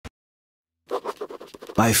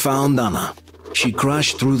I found Anna. She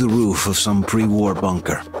crashed through the roof of some pre-war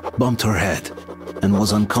bunker, bumped her head, and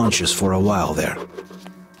was unconscious for a while there.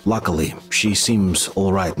 Luckily, she seems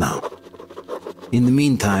all right now. In the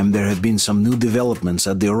meantime, there have been some new developments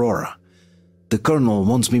at the Aurora. The Colonel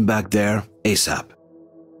wants me back there ASAP.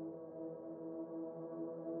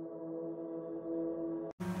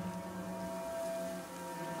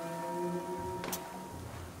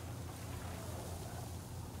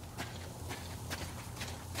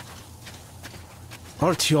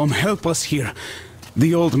 Artyom, help us here.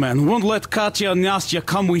 The old man won't let Katya and Nastya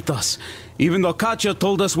come with us, even though Katya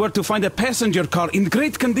told us where to find a passenger car in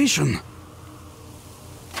great condition.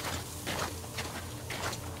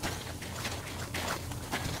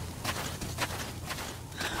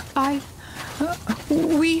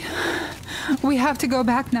 We have to go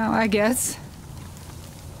back now, I guess.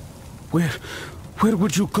 Where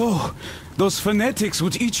would you go? Those fanatics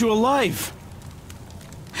would eat you alive.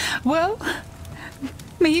 Well,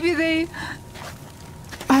 maybe they...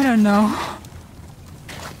 I don't know.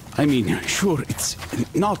 I mean, sure, it's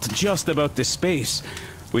not just about the space.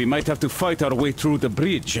 We might have to fight our way through the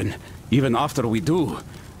bridge, and even after we do,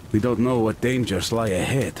 we don't know what dangers lie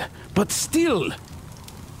ahead. But still...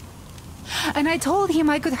 And I told him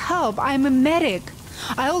I could help. I'm a medic.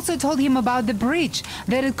 I also told him about the bridge,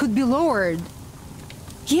 that it could be lowered.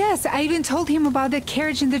 Yes, I even told him about the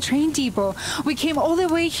carriage in the train depot. We came all the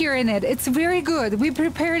way here in it. It's very good. We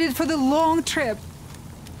prepared it for the long trip.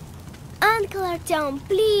 Uncle Artyom,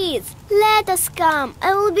 please, let us come.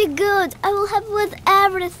 I will be good. I will help with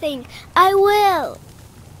everything. I will.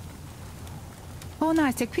 Oh,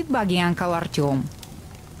 Nastya, quit bugging Uncle Artyom.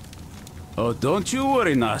 Oh, don't you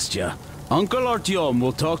worry, Nastya. Uncle Artyom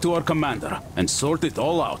will talk to our commander and sort it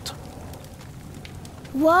all out.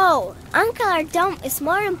 Whoa, Uncle Artyom is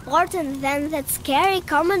more important than that scary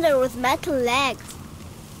commander with metal legs.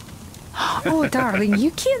 Oh, darling,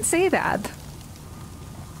 you can't say that.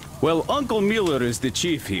 Well, Uncle Miller is the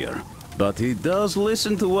chief here, but he does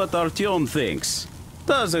listen to what Artyom thinks.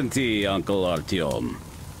 Doesn't he, Uncle Artyom?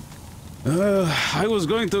 I was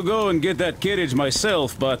going to go and get that carriage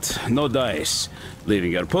myself, but no dice.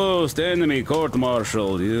 Leaving your post, enemy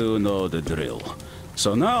court-martial, you know the drill.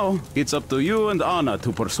 So now, it's up to you and Anna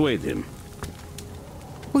to persuade him.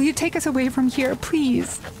 Will you take us away from here,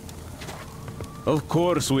 please? Of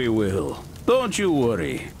course we will. Don't you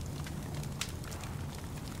worry.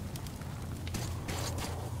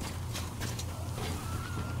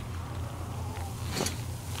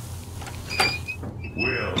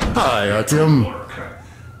 Hi, Artyom.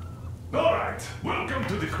 Alright, welcome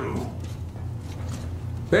to the crew.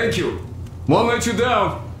 Thank you. Won't let you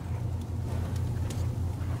down.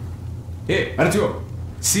 Hey, Artyom,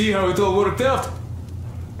 see how it all worked out?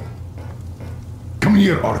 Come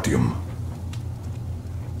here, Artyom.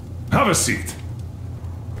 Have a seat.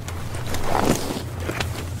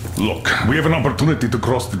 Look, we have an opportunity to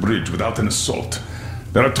cross the bridge without an assault.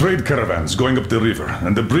 There are trade caravans going up the river,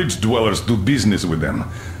 and the bridge dwellers do business with them.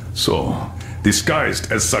 So,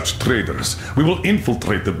 disguised as such traders, we will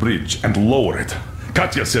infiltrate the bridge and lower it.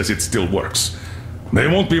 Katya says it still works. They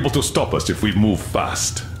won't be able to stop us if we move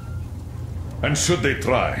fast. And should they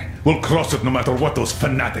try, we'll cross it no matter what those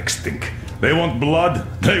fanatics think. They want blood,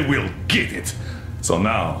 they will get it. So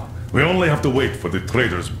now, we only have to wait for the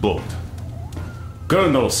trader's boat.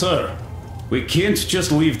 Colonel, sir, we can't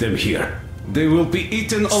just leave them here. They will be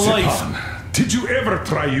eaten alive. Stepan, did you ever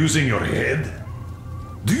try using your head?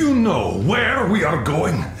 Do you know where we are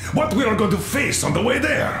going? What we are going to face on the way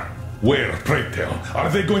there? Where, pray tell, are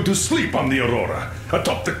they going to sleep on the Aurora?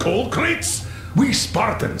 Atop the coal crates? We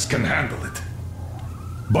Spartans can handle it.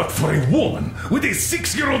 But for a woman with a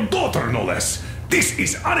 6-year-old daughter, no less, this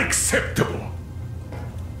is unacceptable.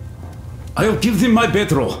 I'll give them my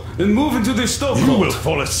bedroll and move into the stove. You will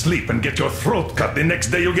fall asleep and get your throat cut. The next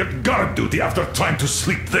day you'll get guard duty after trying to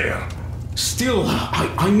sleep there. Still,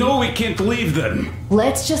 I know we can't leave them.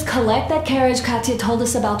 Let's just collect that carriage Katya told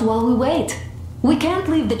us about while we wait. We can't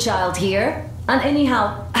leave the child here. And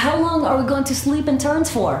anyhow, how long are we going to sleep in turns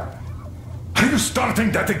for? Are you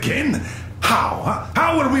starting that again? How?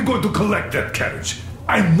 How are we going to collect that carriage?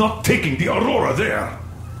 I'm not taking the Aurora there.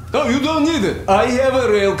 Oh, you don't need it. I have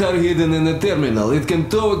a rail car hidden in the terminal. It can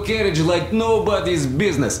tow a carriage like nobody's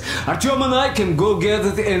business. Artyom and I can go get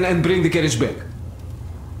it and bring the carriage back.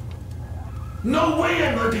 No way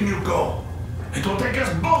I'm letting you go. It will take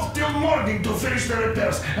us both till morning to finish the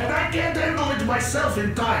repairs, and I can't handle it myself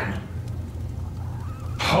in time.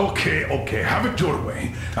 Okay, have it your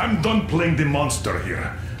way. I'm done playing the monster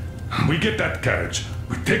here. We get that carriage.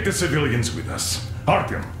 We take the civilians with us.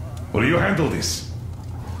 Artyom, will you handle this?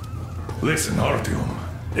 Listen, Artyom.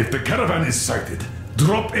 If the caravan is sighted,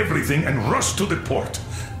 drop everything and rush to the port.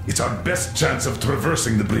 It's our best chance of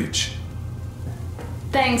traversing the bridge.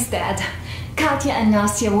 Thanks, Dad. Katya and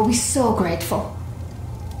Nastya will be so grateful.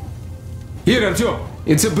 Here, Artyom.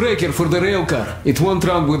 It's a breaker for the rail car. It won't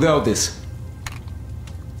run without this.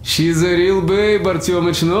 She's a real babe,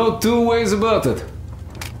 Artyomich. No two ways about it.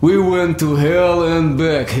 We went to hell and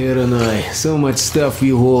back, her and I. So much stuff we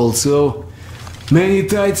hauled, so many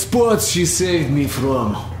tight spots she saved me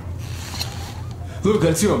from. Look,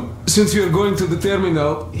 Artyom, since you're going to the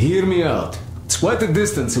terminal, hear me out. It's quite a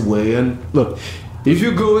distance away, and look, if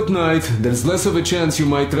you go at night, there's less of a chance you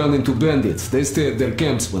might run into bandits. They stay at their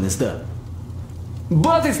camps when it's done.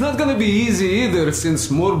 But it's not gonna be easy either, since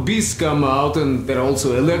more beasts come out and there are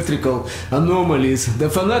also electrical anomalies. The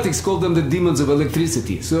fanatics call them the demons of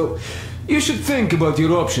electricity, so you should think about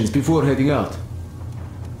your options before heading out.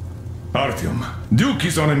 Artyom, Duke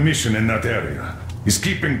is on a mission in that area. He's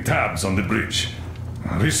keeping tabs on the bridge.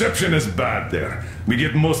 Reception is bad there. We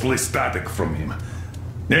get mostly static from him.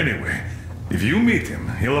 Anyway, if you meet him,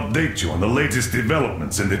 he'll update you on the latest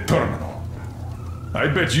developments in the terminal. I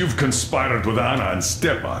bet you've conspired with Anna and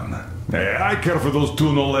Stepan. I care for those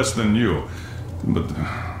two no less than you. But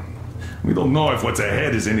we don't know if what's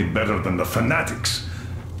ahead is any better than the fanatics.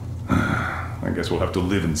 I guess we'll have to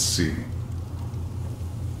live and see.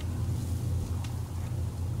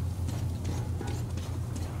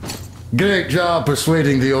 Great job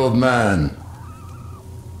persuading the old man.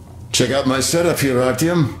 Check out my setup here,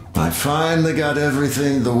 Artyom. I finally got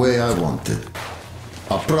everything the way I wanted.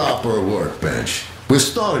 A proper workbench, with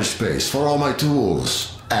storage space for all my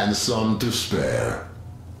tools, and some to spare.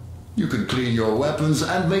 You can clean your weapons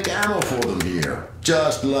and make ammo for them here,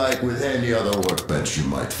 just like with any other workbench you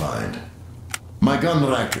might find. My gun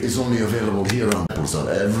rack is only available here on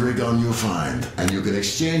every gun you find, and you can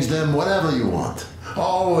exchange them whenever you want.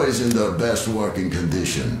 Always in their best working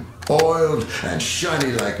condition. Oiled and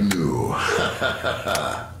shiny like new.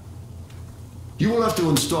 You will have to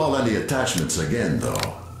install any attachments again,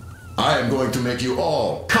 though. I am going to make you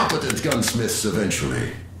all competent gunsmiths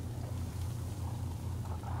eventually.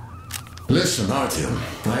 Listen, Artyom,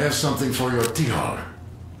 I have something for your Tihar.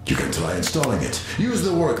 You can try installing it. Use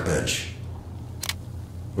the workbench.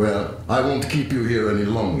 Well, I won't keep you here any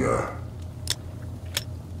longer.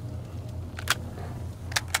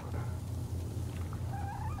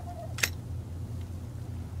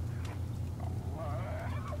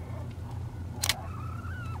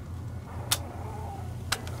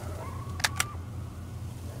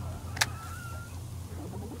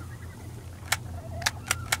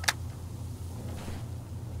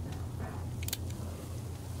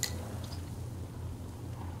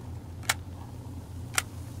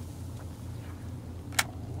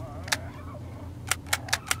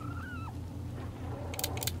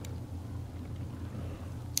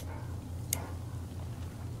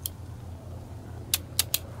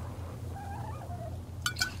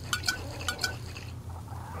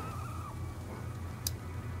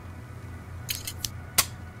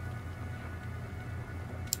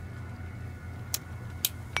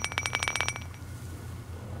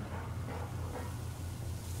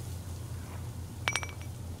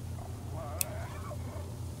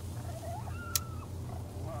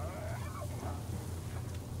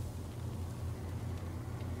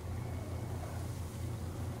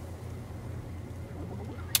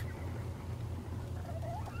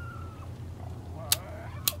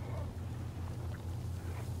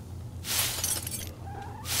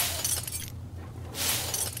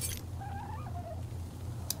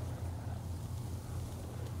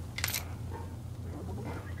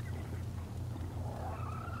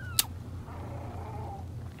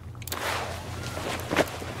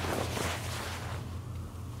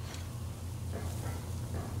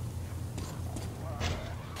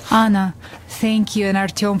 Anna, thank you and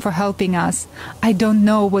Artyom for helping us. I don't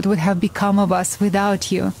know what would have become of us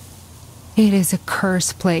without you. It is a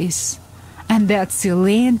cursed place. And that's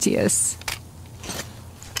Silencius.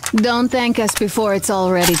 Don't thank us before it's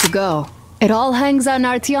all ready to go. It all hangs on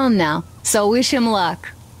Artyom now, so wish him luck.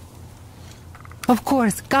 Of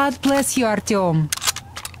course. God bless you, Artyom.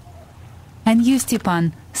 And you,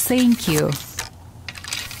 Stepan, thank you.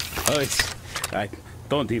 Oh, I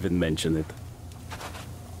don't even mention it.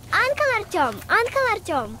 Uncle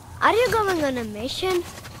Artyom, are you going on a mission?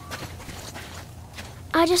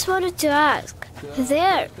 I just wanted to ask,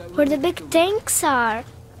 there, where the big tanks are,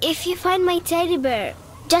 if you find my teddy bear,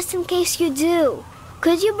 just in case you do,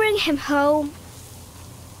 could you bring him home?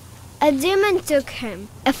 A demon took him,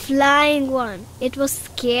 a flying one. It was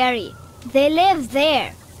scary. They live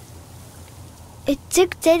there. It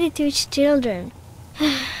took Teddy to reach children.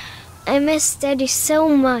 I miss Teddy so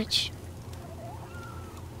much.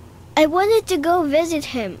 I wanted to go visit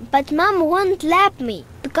him, but Mom won't let me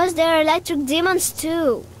because there are electric demons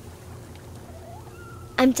too.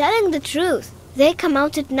 I'm telling the truth. They come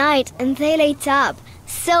out at night and they light up.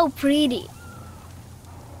 So pretty.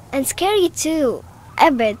 And scary too.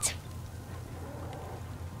 A bit.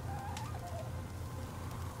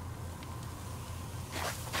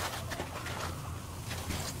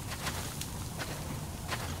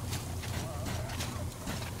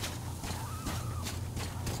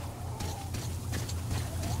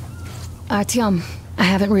 Artyom, I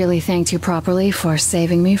haven't really thanked you properly for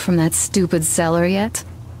saving me from that stupid cellar yet.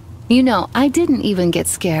 You know, I didn't even get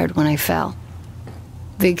scared when I fell.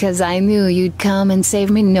 Because I knew you'd come and save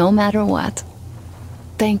me no matter what.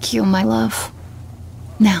 Thank you, my love.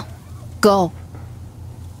 Now, go.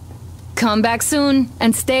 Come back soon,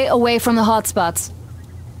 and stay away from the hotspots.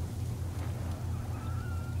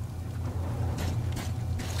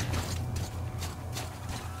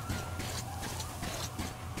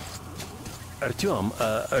 Artyom,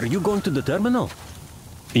 are you going to the terminal?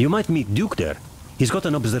 You might meet Duke there. He's got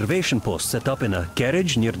an observation post set up in a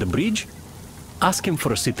carriage near the bridge. Ask him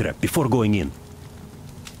for a sitrep before going in.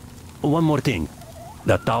 One more thing.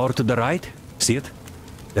 That tower to the right, see it?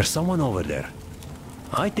 There's someone over there.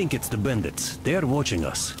 I think it's the bandits. They're watching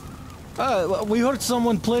us. We heard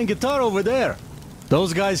someone playing guitar over there.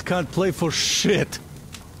 Those guys can't play for shit.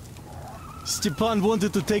 Stepan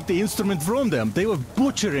wanted to take the instrument from them. They were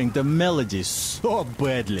butchering the melody so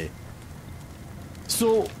badly.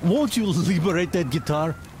 So, won't you liberate that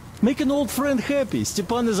guitar? Make an old friend happy.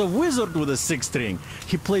 Stepan is a wizard with a six-string.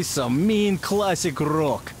 He plays some mean classic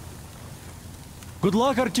rock. Good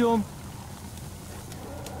luck, Artyom.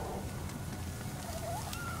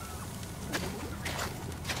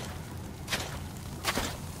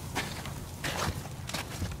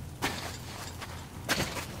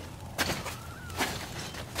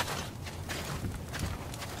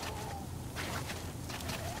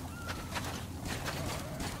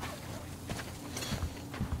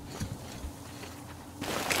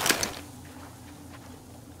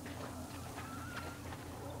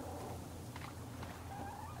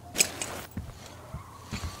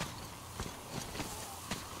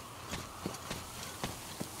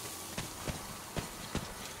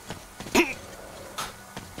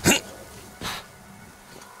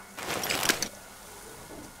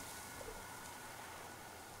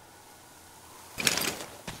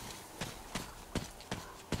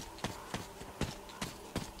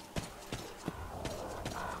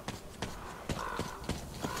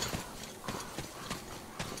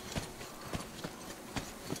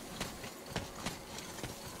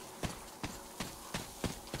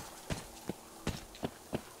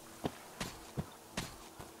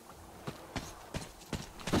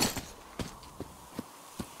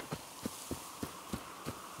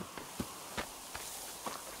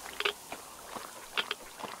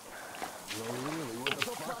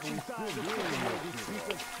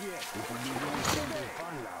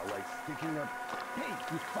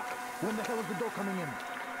 When the hell is the door coming in?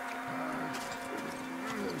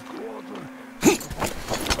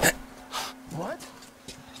 What?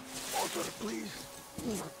 Water, please.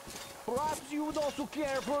 Perhaps you would also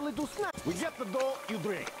care for a little snack. We get the dough, you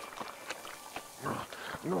drink.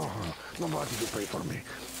 No, nobody will pay for me.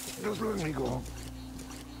 Just let me go.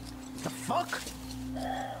 The fuck?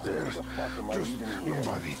 There's just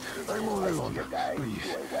nobody. I'm all alone.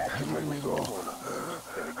 Please, let me go.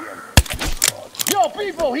 Yo,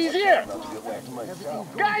 people, he's here!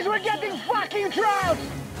 Guys, we're getting fucking trounced!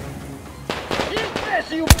 Keep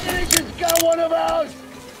this, you bitches! Got one of those!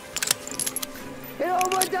 It all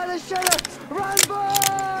went down the shitter! Run,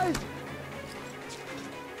 boys!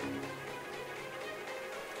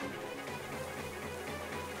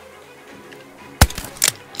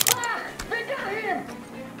 Ah! They got him!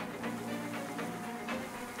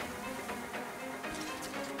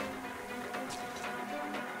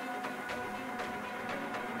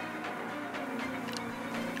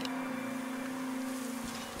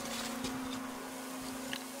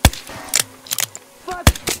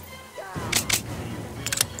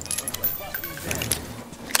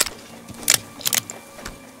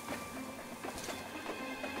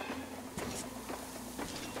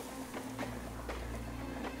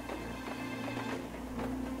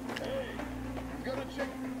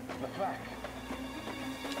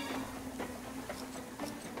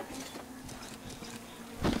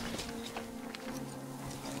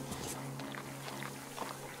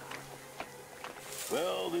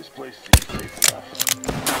 Well, this place seems safe enough.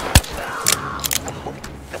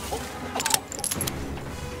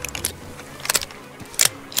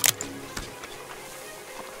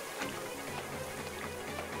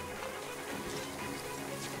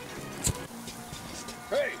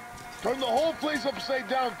 Turn the whole place upside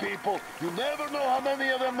down, people. You'll never know how many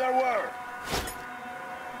of them there were.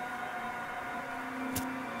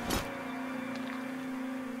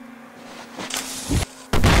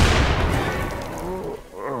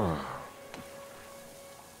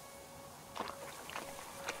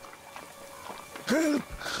 Help!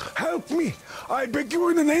 Help me! I beg you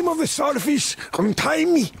in the name of the Starfish! Untie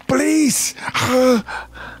me, please!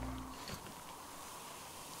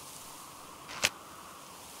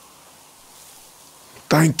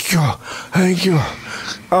 Thank you, thank you.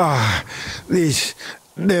 These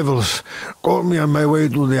devils caught me on my way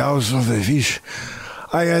to the House of the Fish.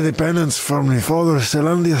 I had a penance from my father,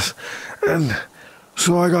 Stellandius, and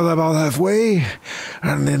so I got about halfway,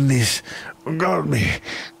 and then this got me.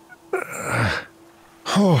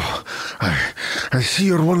 I see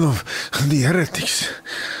you're one of the heretics,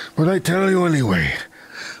 but I tell you anyway.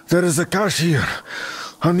 There is a cache here,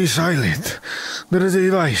 on this island. There is a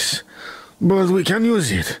device, but we can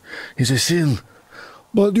use it. It's a sin,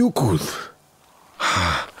 but you could.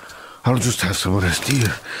 I'll just have some rest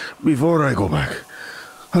here before I go back.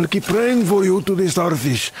 I'll keep praying for you to the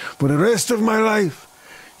Starfish for the rest of my life.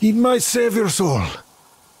 He might save your soul.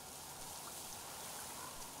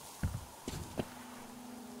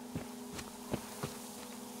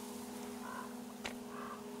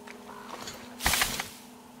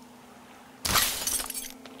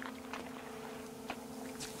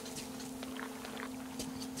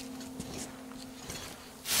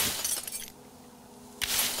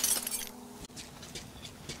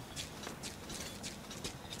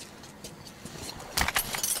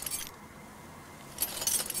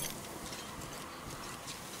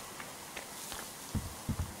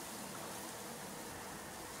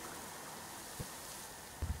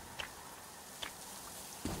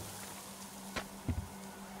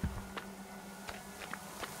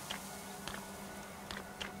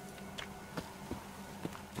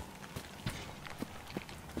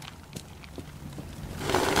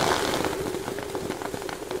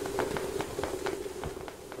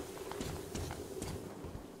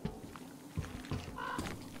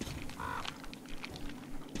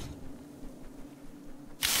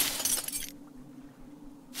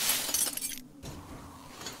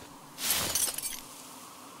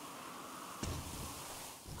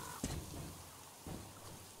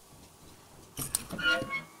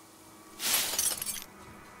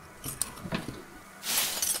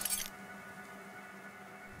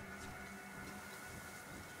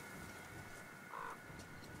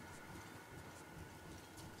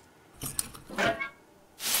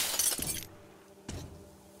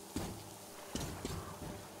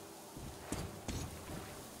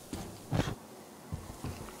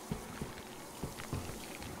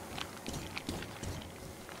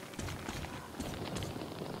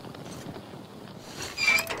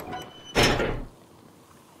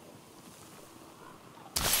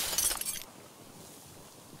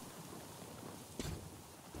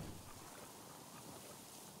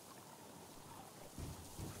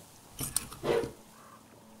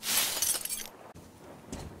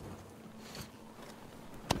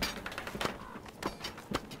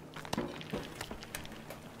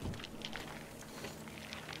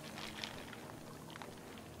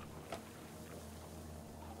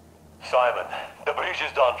 Simon, the bridge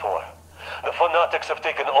is done for. The fanatics have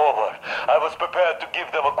taken over. I was prepared to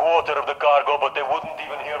give them a quarter of the cargo, but they wouldn't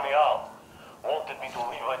even hear me out. Wanted me to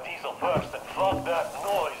leave my diesel first, and fuck that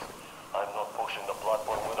noise. I'm not pushing the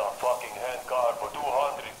platform with our fucking handcar for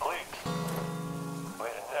 200 clicks.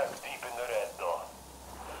 We're neck deep in the red, though.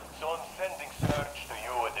 So I'm sending Surge to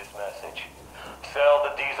you with this message.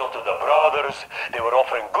 Sell the diesel to the brothers. They were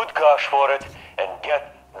offering good cash for it, and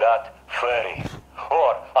get that ferry.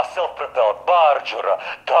 Or a self-propelled barge or a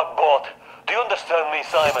tugboat. Do you understand me,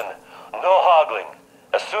 Simon? No haggling.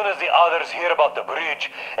 As soon as the others hear about the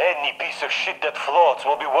bridge, any piece of shit that floats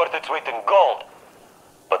will be worth its weight in gold.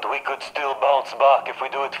 But we could still bounce back if we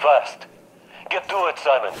do it fast. Get to it,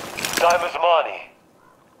 Simon. Time is money.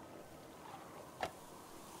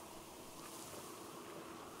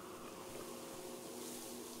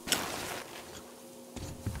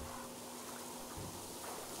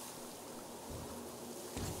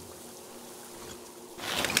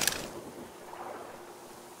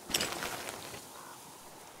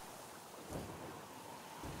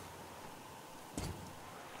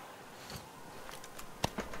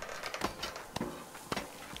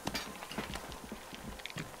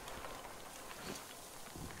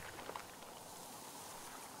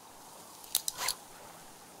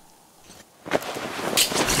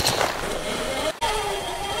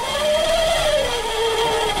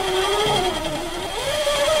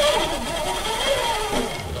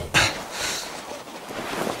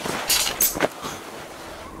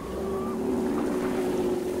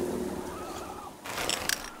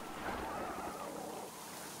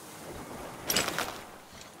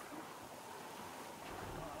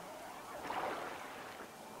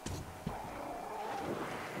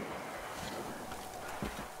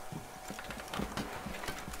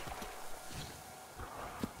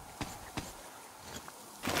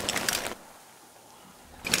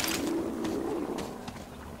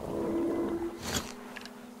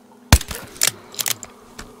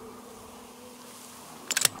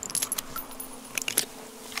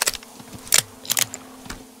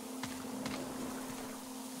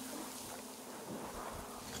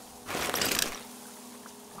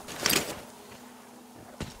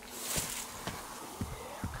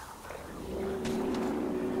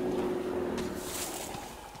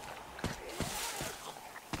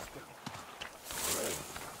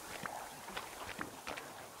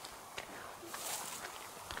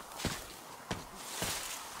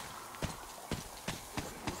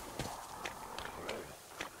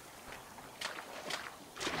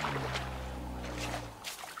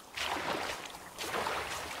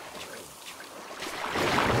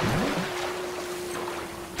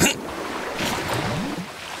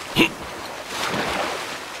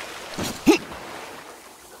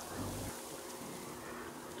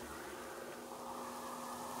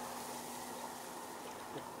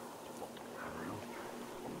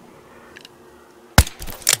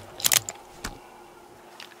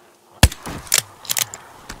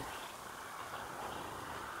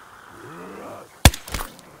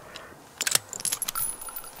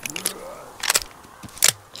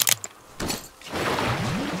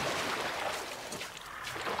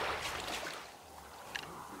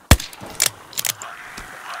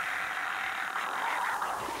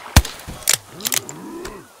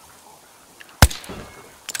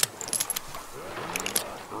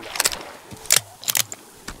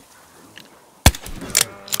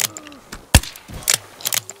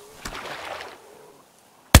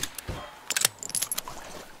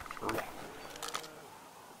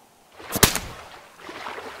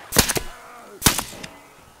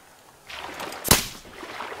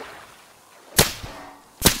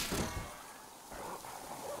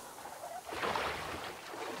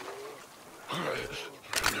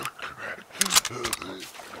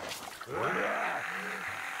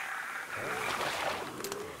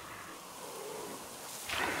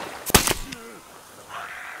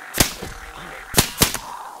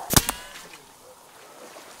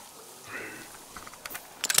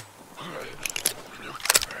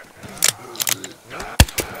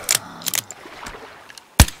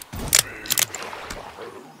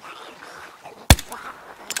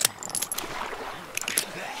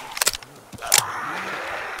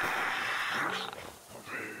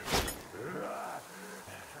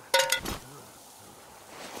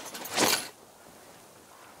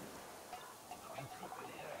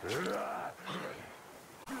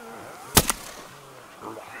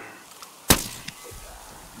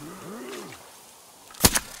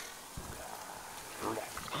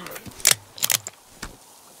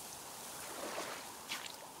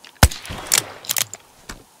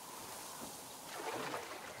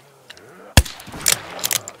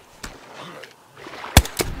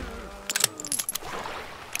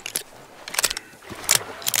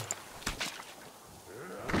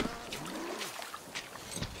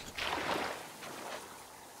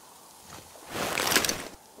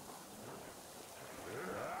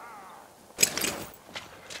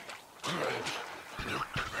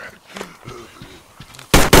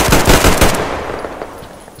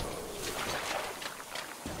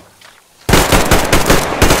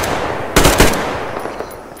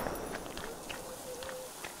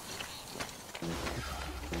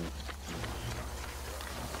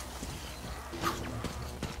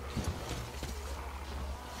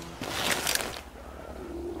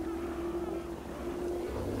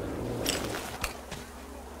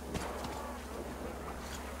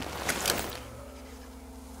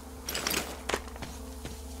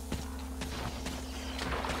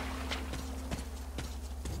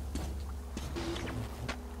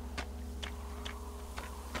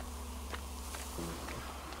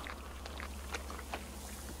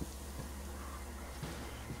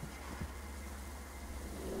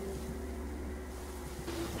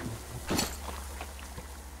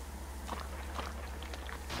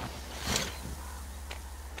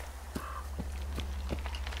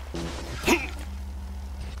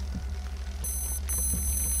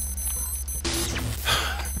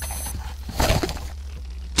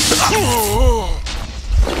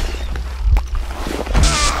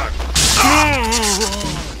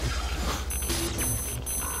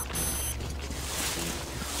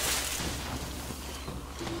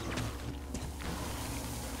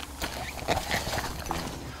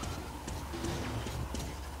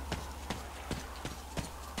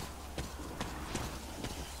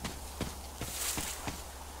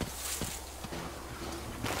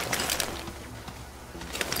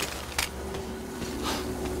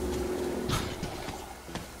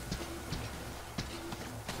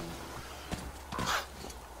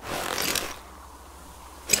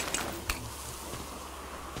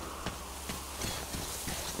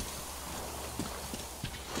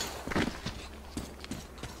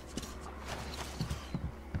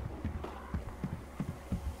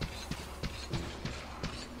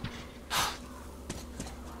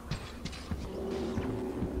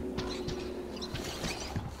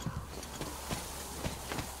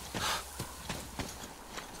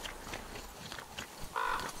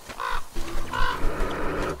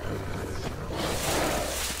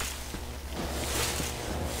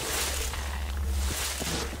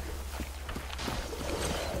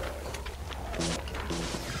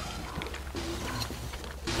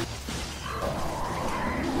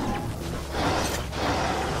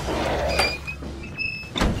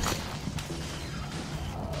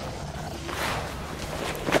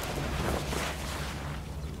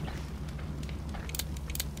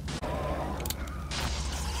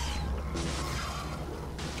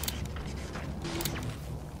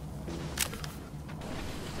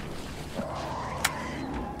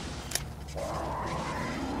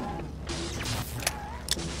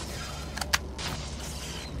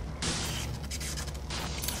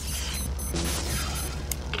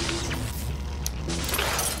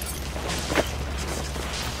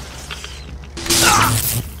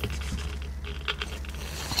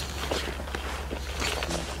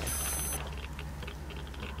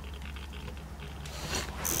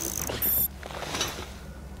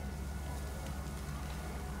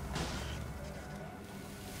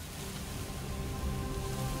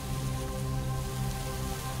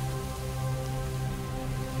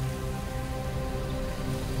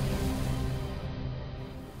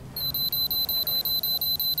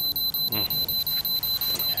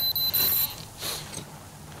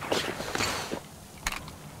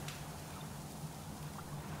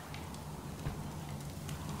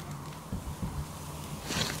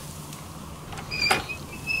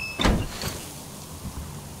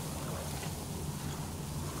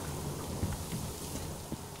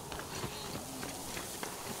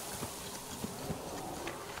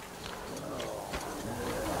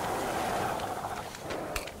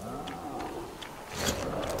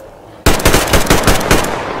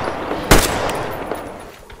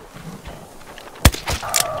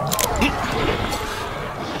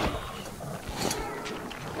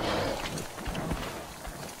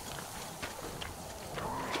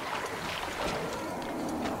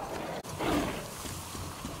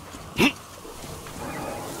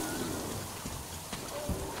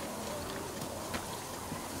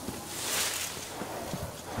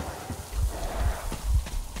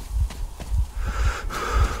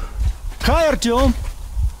 Artyom?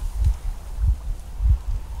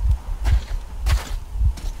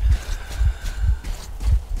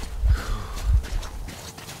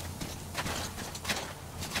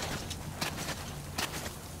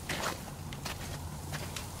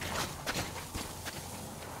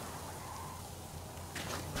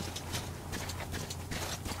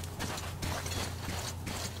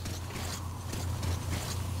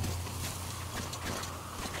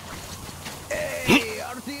 Hey,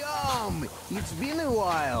 Artyom! It's been a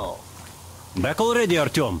while. Back already,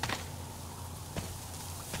 Artyom.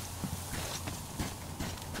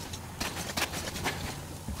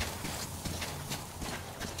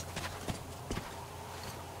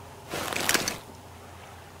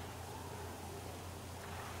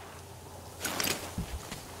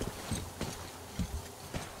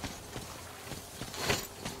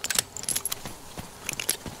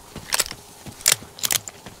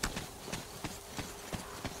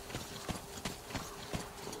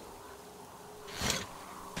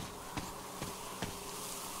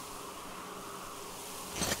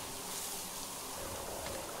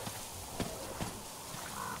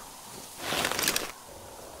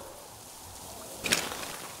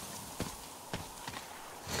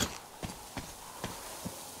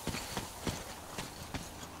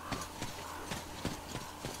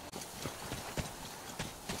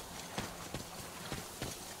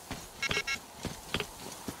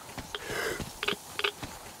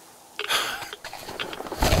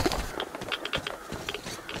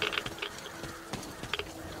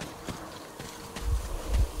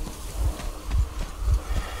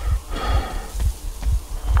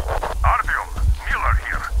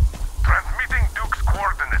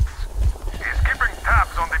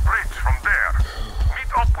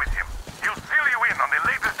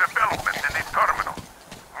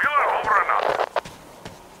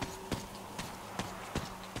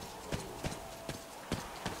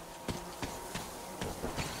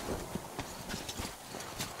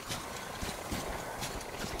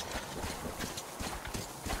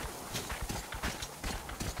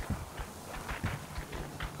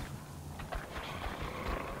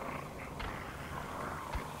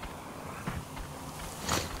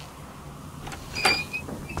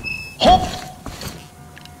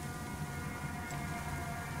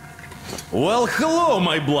 Well, hello,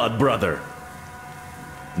 my blood brother.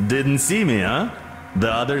 Didn't see me, huh?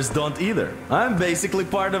 The others don't either. I'm basically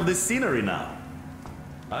part of this scenery now.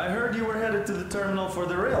 I heard you were headed to the terminal for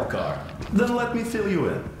the rail car. Then let me fill you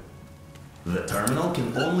in. The terminal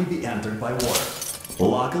can only be entered by water.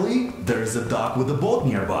 Luckily, there's a dock with a boat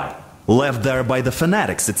nearby. Left there by the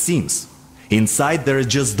fanatics, it seems. Inside there are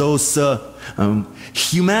just those,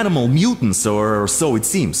 humanimal mutants, or so it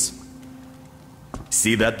seems.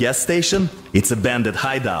 See that gas station? It's a bandit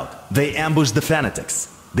hideout. They ambushed the fanatics.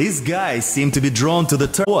 These guys seem to be drawn to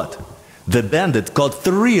the what? The bandit caught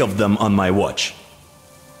 3 of them on my watch.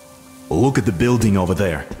 Look at the building over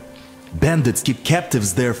there. Bandits keep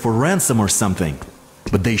captives there for ransom or something.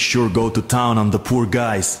 But they sure go to town on the poor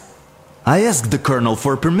guys. I asked the colonel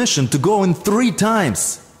for permission to go in 3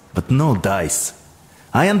 times, but no dice.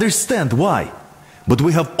 I understand why. But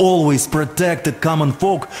we have always protected common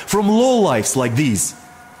folk from lowlifes like these.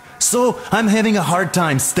 So I'm having a hard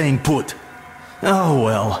time staying put. Oh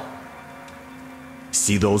well.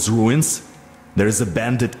 See those ruins? There's a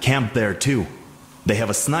bandit camp there too. They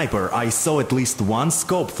have a sniper. I saw at least 1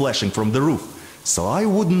 scope flashing from the roof, so I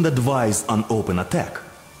wouldn't advise an open attack.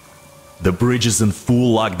 The bridge is in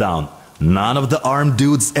full lockdown. None of the armed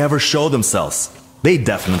dudes ever show themselves. They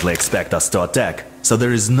definitely expect us to attack, so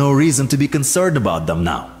there is no reason to be concerned about them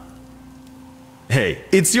now. Hey,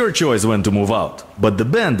 it's your choice when to move out, but the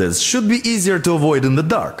bandits should be easier to avoid in the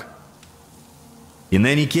dark. In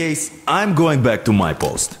any case, I'm going back to my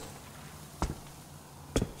post.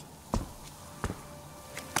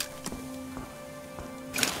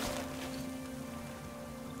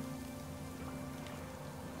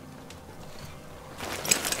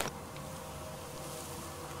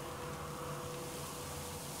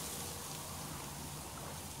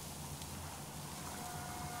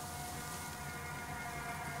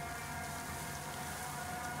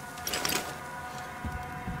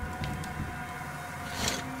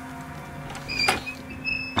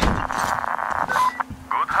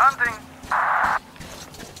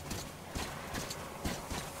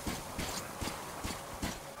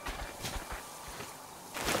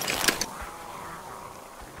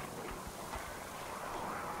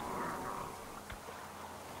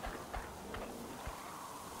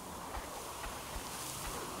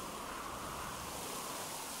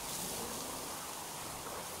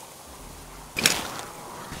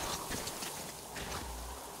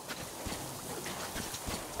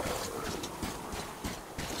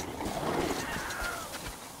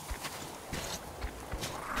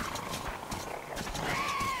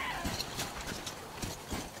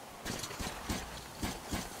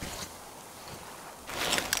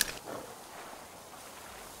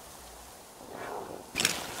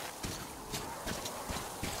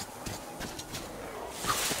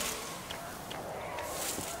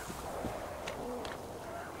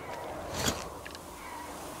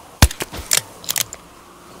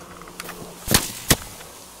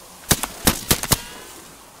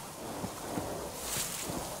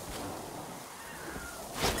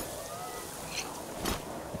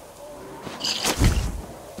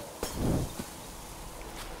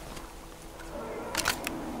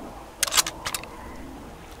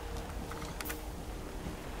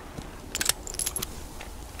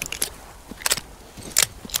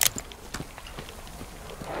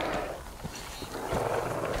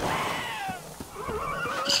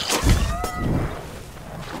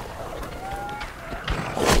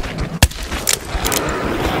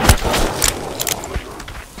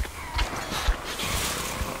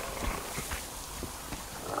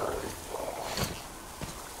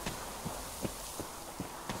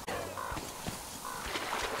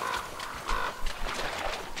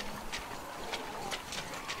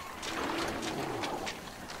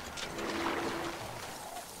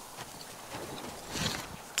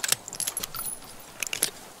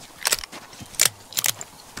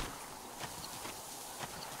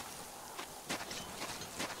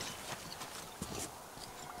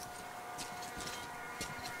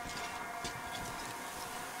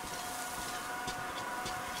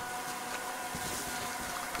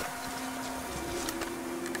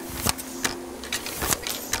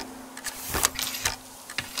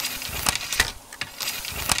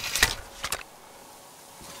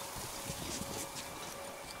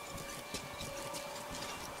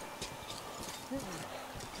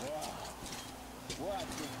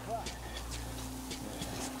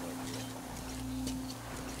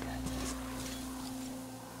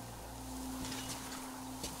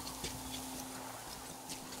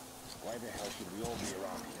 Why the hell should we all be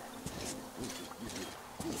around here? This is usually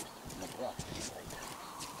foolish in a property like that.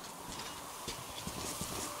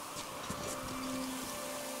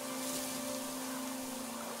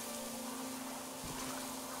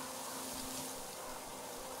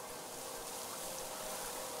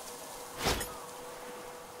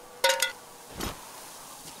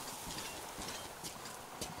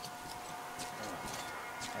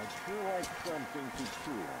 I'd sure like something to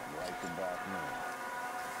chew on right about now.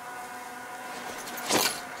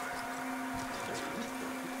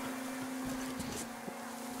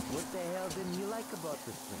 What the hell didn't you like about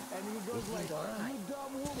this thing? And he goes like, you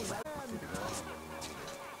dumb woman, man.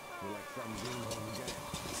 You like some green home guy.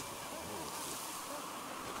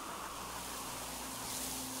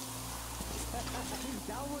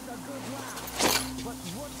 That was a good laugh. But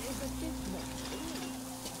what is a business?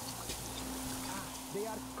 They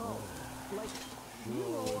are called, like, you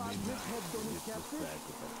know, our rich head don't eat catfish.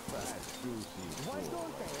 Why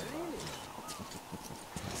don't they, really?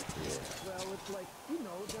 Well, it's like, you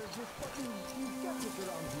know, there's this fucking catfish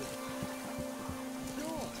around here.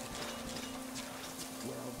 Sure.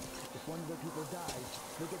 Well, if one of the people dies,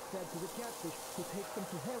 they get fed to the catfish who takes them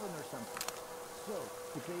to heaven or something. So,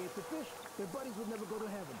 if they ate the fish, their buddies would never go to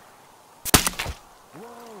heaven.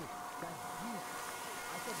 Whoa, that's deep.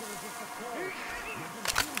 I thought they were just a cult.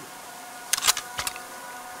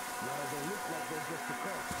 Well, they look like they're just a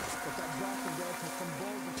cult. But that Boston guy has some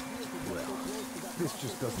balls of steel to get so close to that. This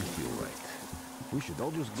just doesn't feel right. We should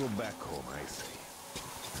all just go back home, I say.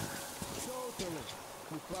 Totally.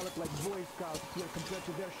 We frolic like Boy Scouts here compared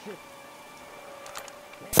to their shit.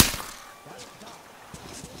 That's tough.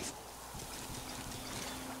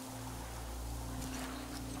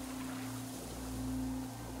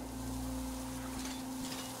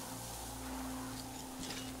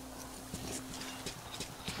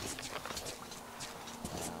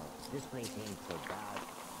 This place ain't so bad.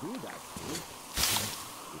 Food, actually.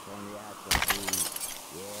 If only I had some food.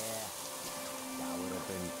 Yeah, that would have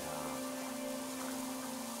been tough.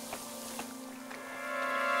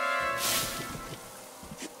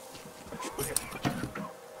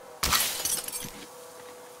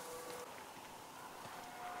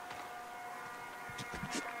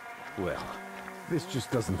 Well, this just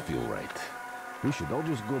doesn't feel right. We should all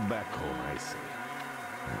just go back home, I say.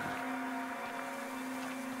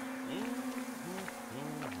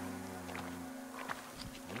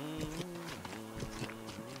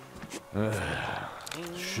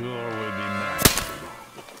 Sure would be nice.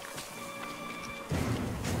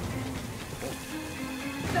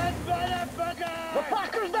 That motherfucker! The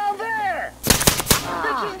fucker's down there!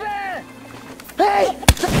 Bitch is there! Hey!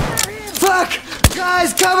 Fuck!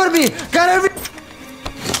 Guys, cover me! Got every...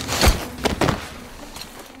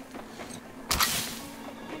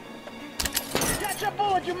 Catch a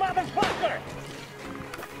bullet, you motherfucker!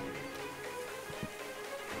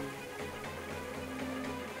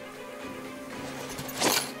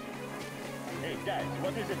 Hey guys,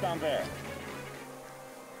 what is it down there?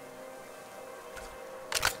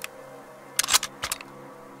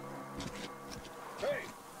 Hey,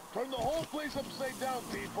 turn the whole place upside down,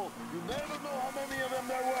 people. You never know how many of them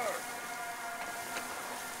there were.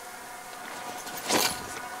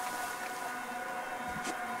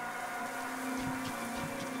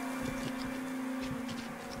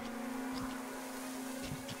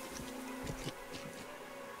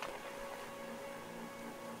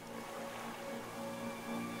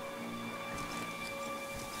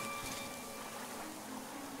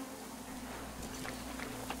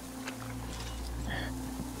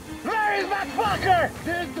 Where is that fucker?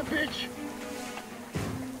 There's the bitch.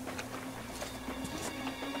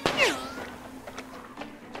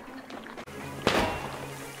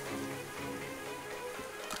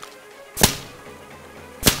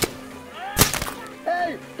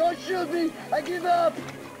 Hey, don't shoot me! I give up!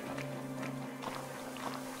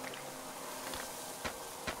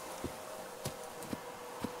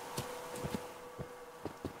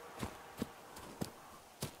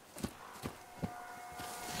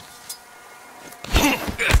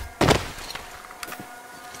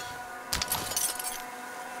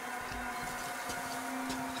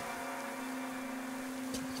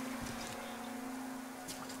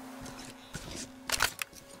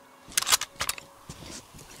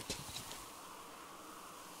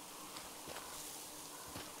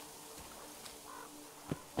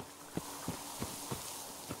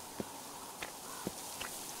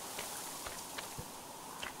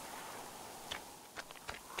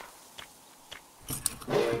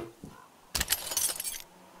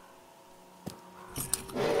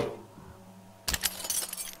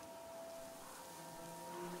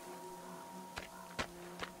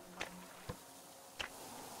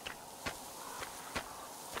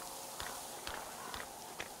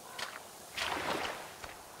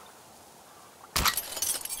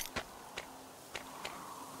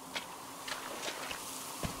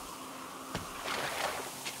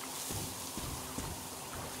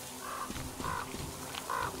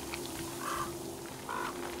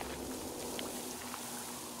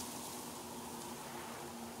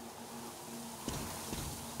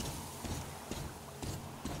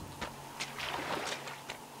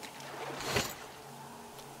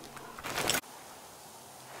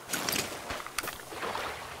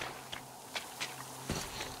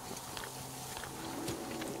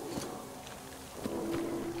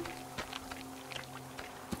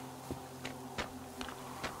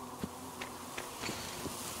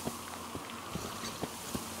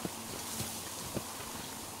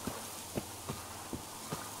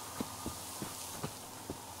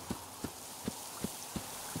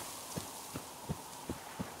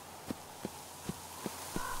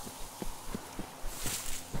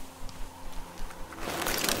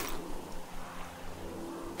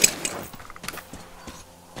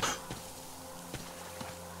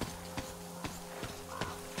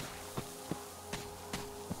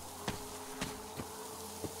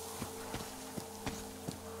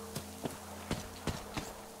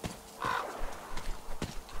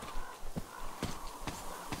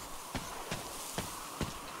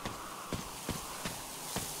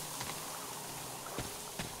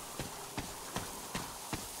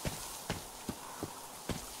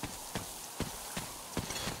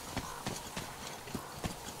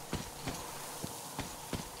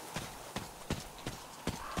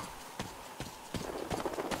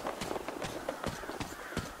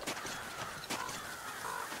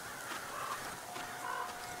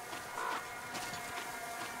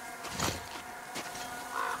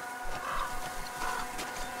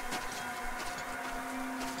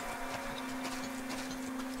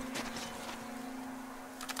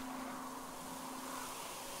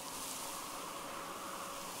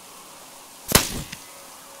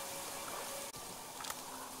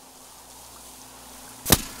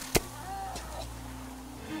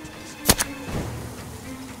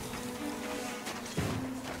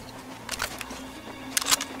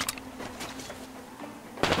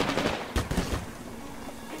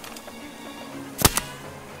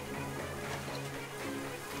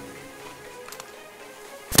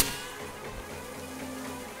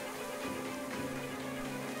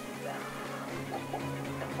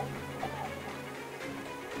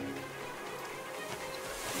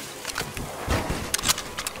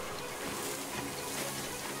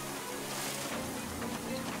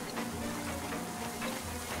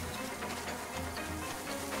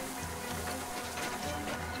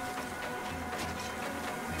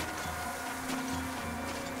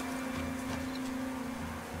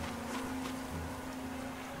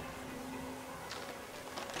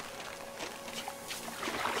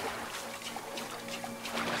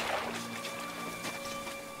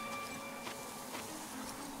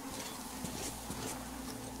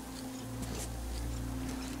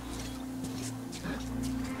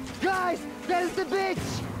 Guys, there's the bitch!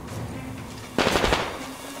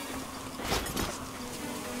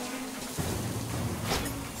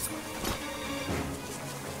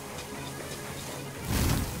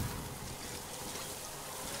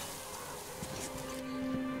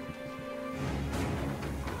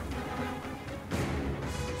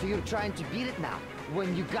 So you're trying to beat it now,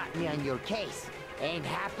 when you got me on your case. Ain't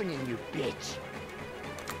happening, you bitch.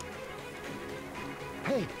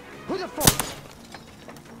 Hey, who the fuck?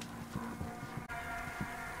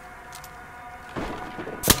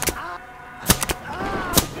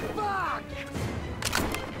 Fuck!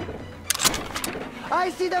 I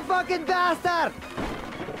see the fucking bastard!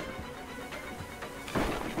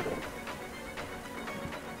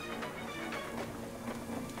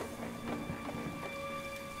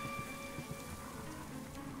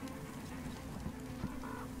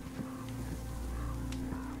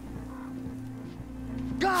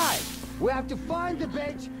 Guys, we have to find the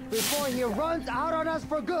bitch before he runs out on us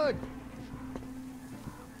for good.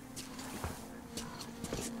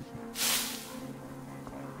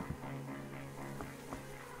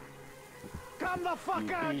 Come the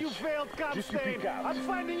fuck out, you failed cop stain! I'm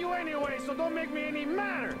finding you anyway, so don't make me any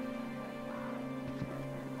madder!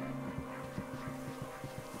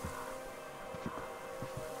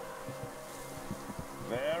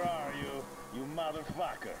 Where are you, you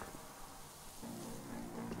motherfucker?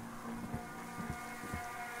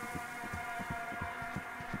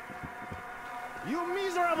 You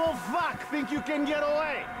miserable fuck think you can get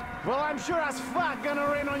away? Well, I'm sure as fuck gonna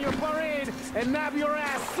rain on your parade and nab your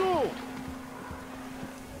ass too!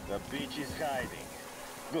 The beach is hiding.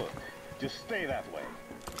 Good. Just stay that way.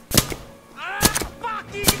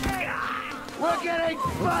 We're getting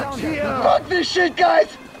fucked here! Fuck this shit,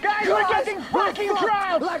 guys! Guys, we're Guys, getting fucking fucked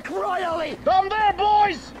trounced! like royally! Down there,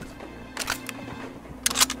 boys!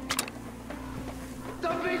 The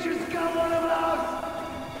bitch has got one of those!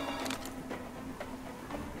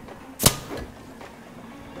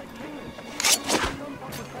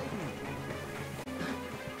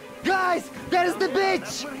 Guys, there's the bitch!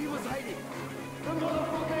 That's where he was hiding. The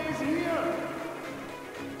motherfucker is here!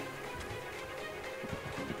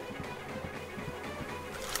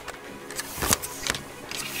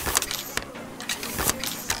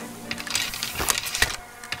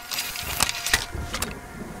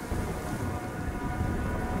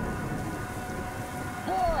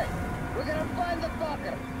 Boy, we're gonna find the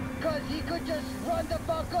fucker, cause he could just run the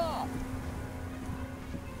fuck off.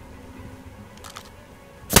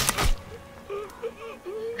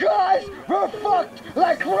 Guys, we're fucked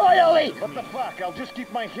like royally! What the fuck? I'll just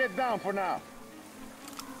keep my head down for now.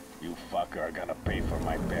 You fucker are gonna pay for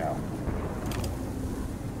my bail.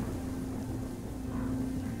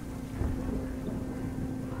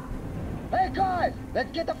 Hey guys,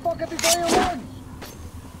 let's get the fucker before he runs!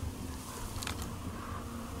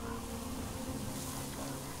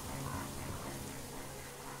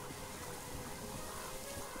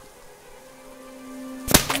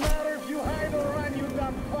 No matter if you hide or run, you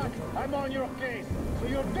dumb fuck, I'm on your case, so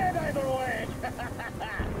you're dead either way!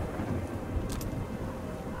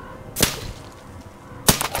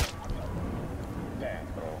 Damn,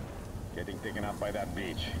 bro. Getting taken out by that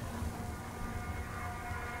beach.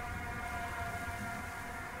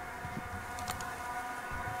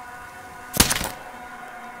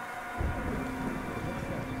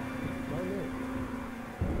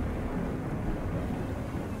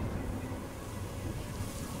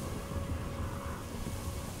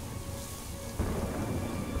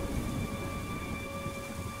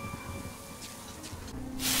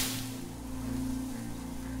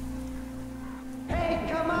 Hey,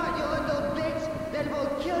 come on, you little bitch! That will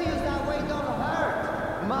kill you that way don't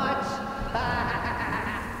hurt! Much!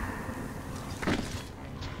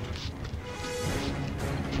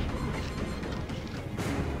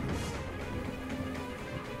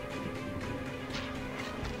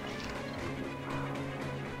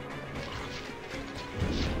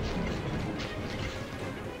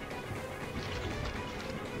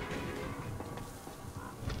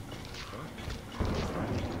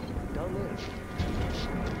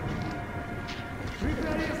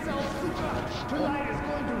 Prepare yourself, Suka! The light is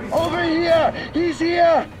going to be... Over here! He's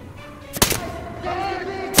here!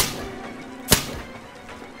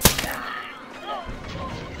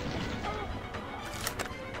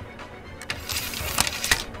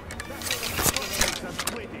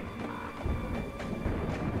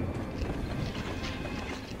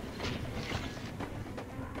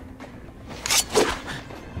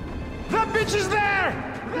 That bitch is there!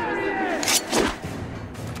 There he is!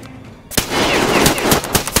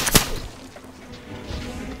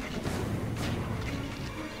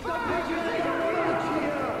 The bitch is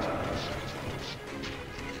here!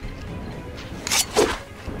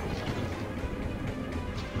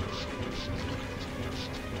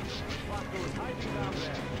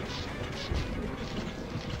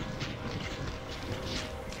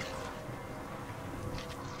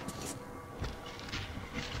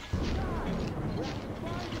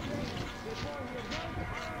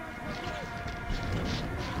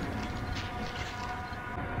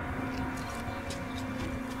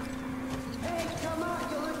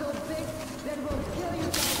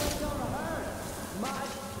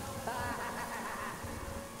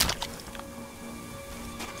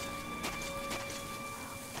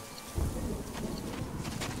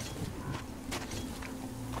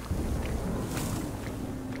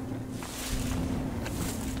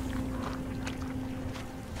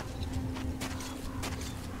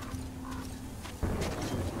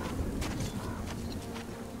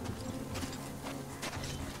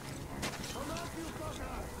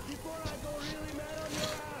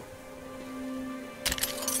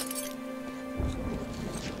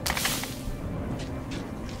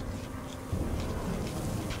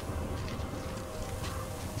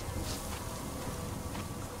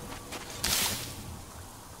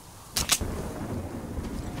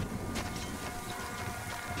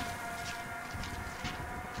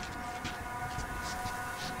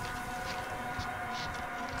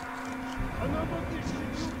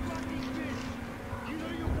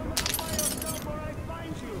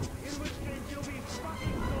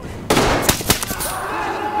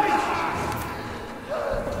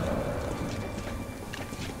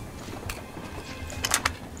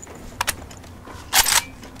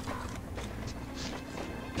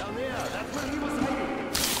 Yeah, that's where he was hiding.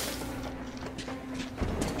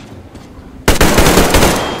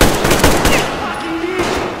 Fucking me!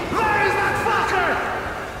 Where is that fucker?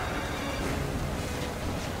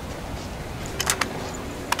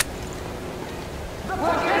 The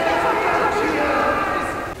fuck is that fucker?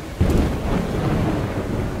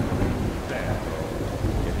 Damn, bro.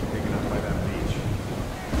 Getting taken out by that beach.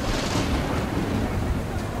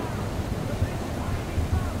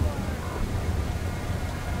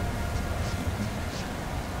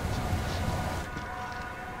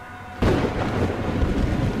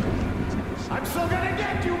 I'm still gonna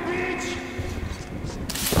get you, bitch!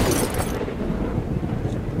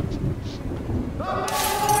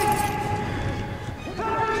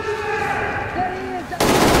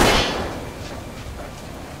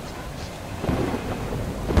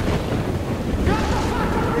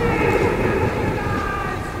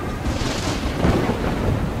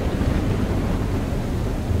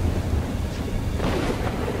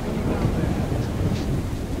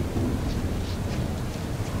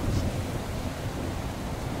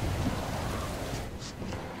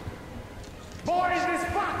 Boys, this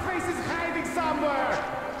fuckface is hiding somewhere!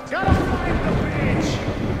 Gotta find the bitch!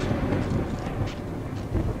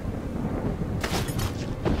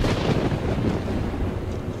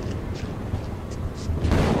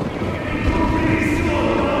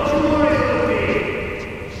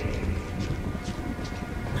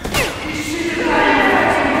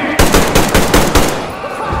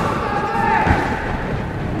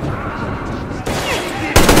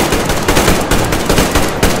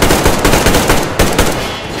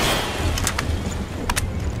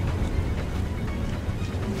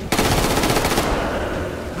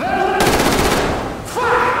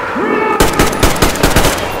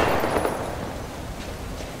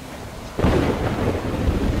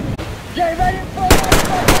 Get ready for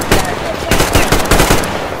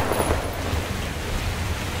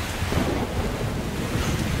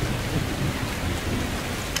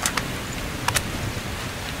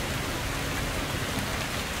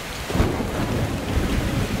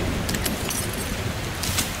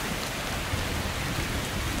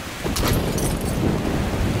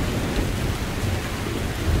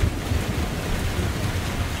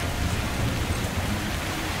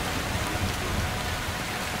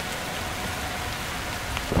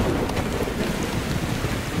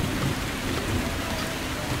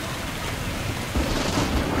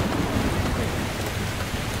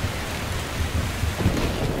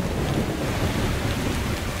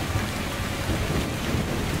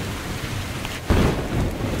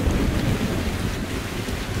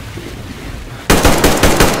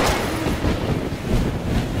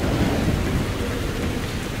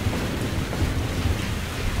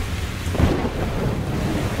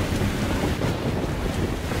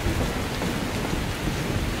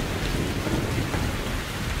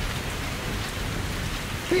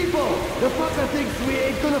people! The fucker thinks we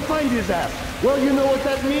ain't gonna find his ass. Well, you know what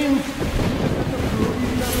that means?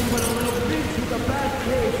 He's nothing but a little bitch with a bad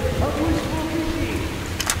case of wishful thinking.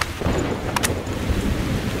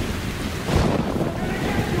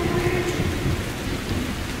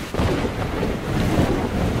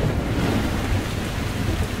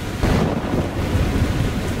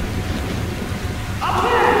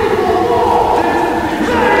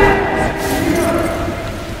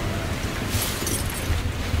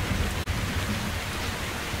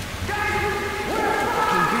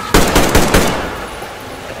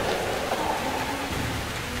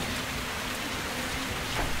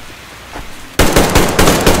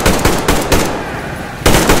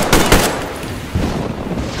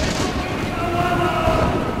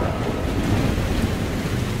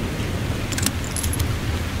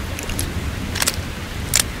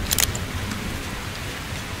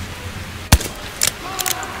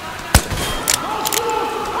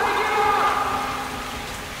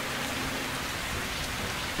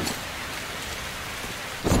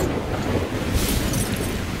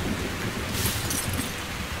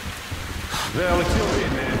 There, let's do it.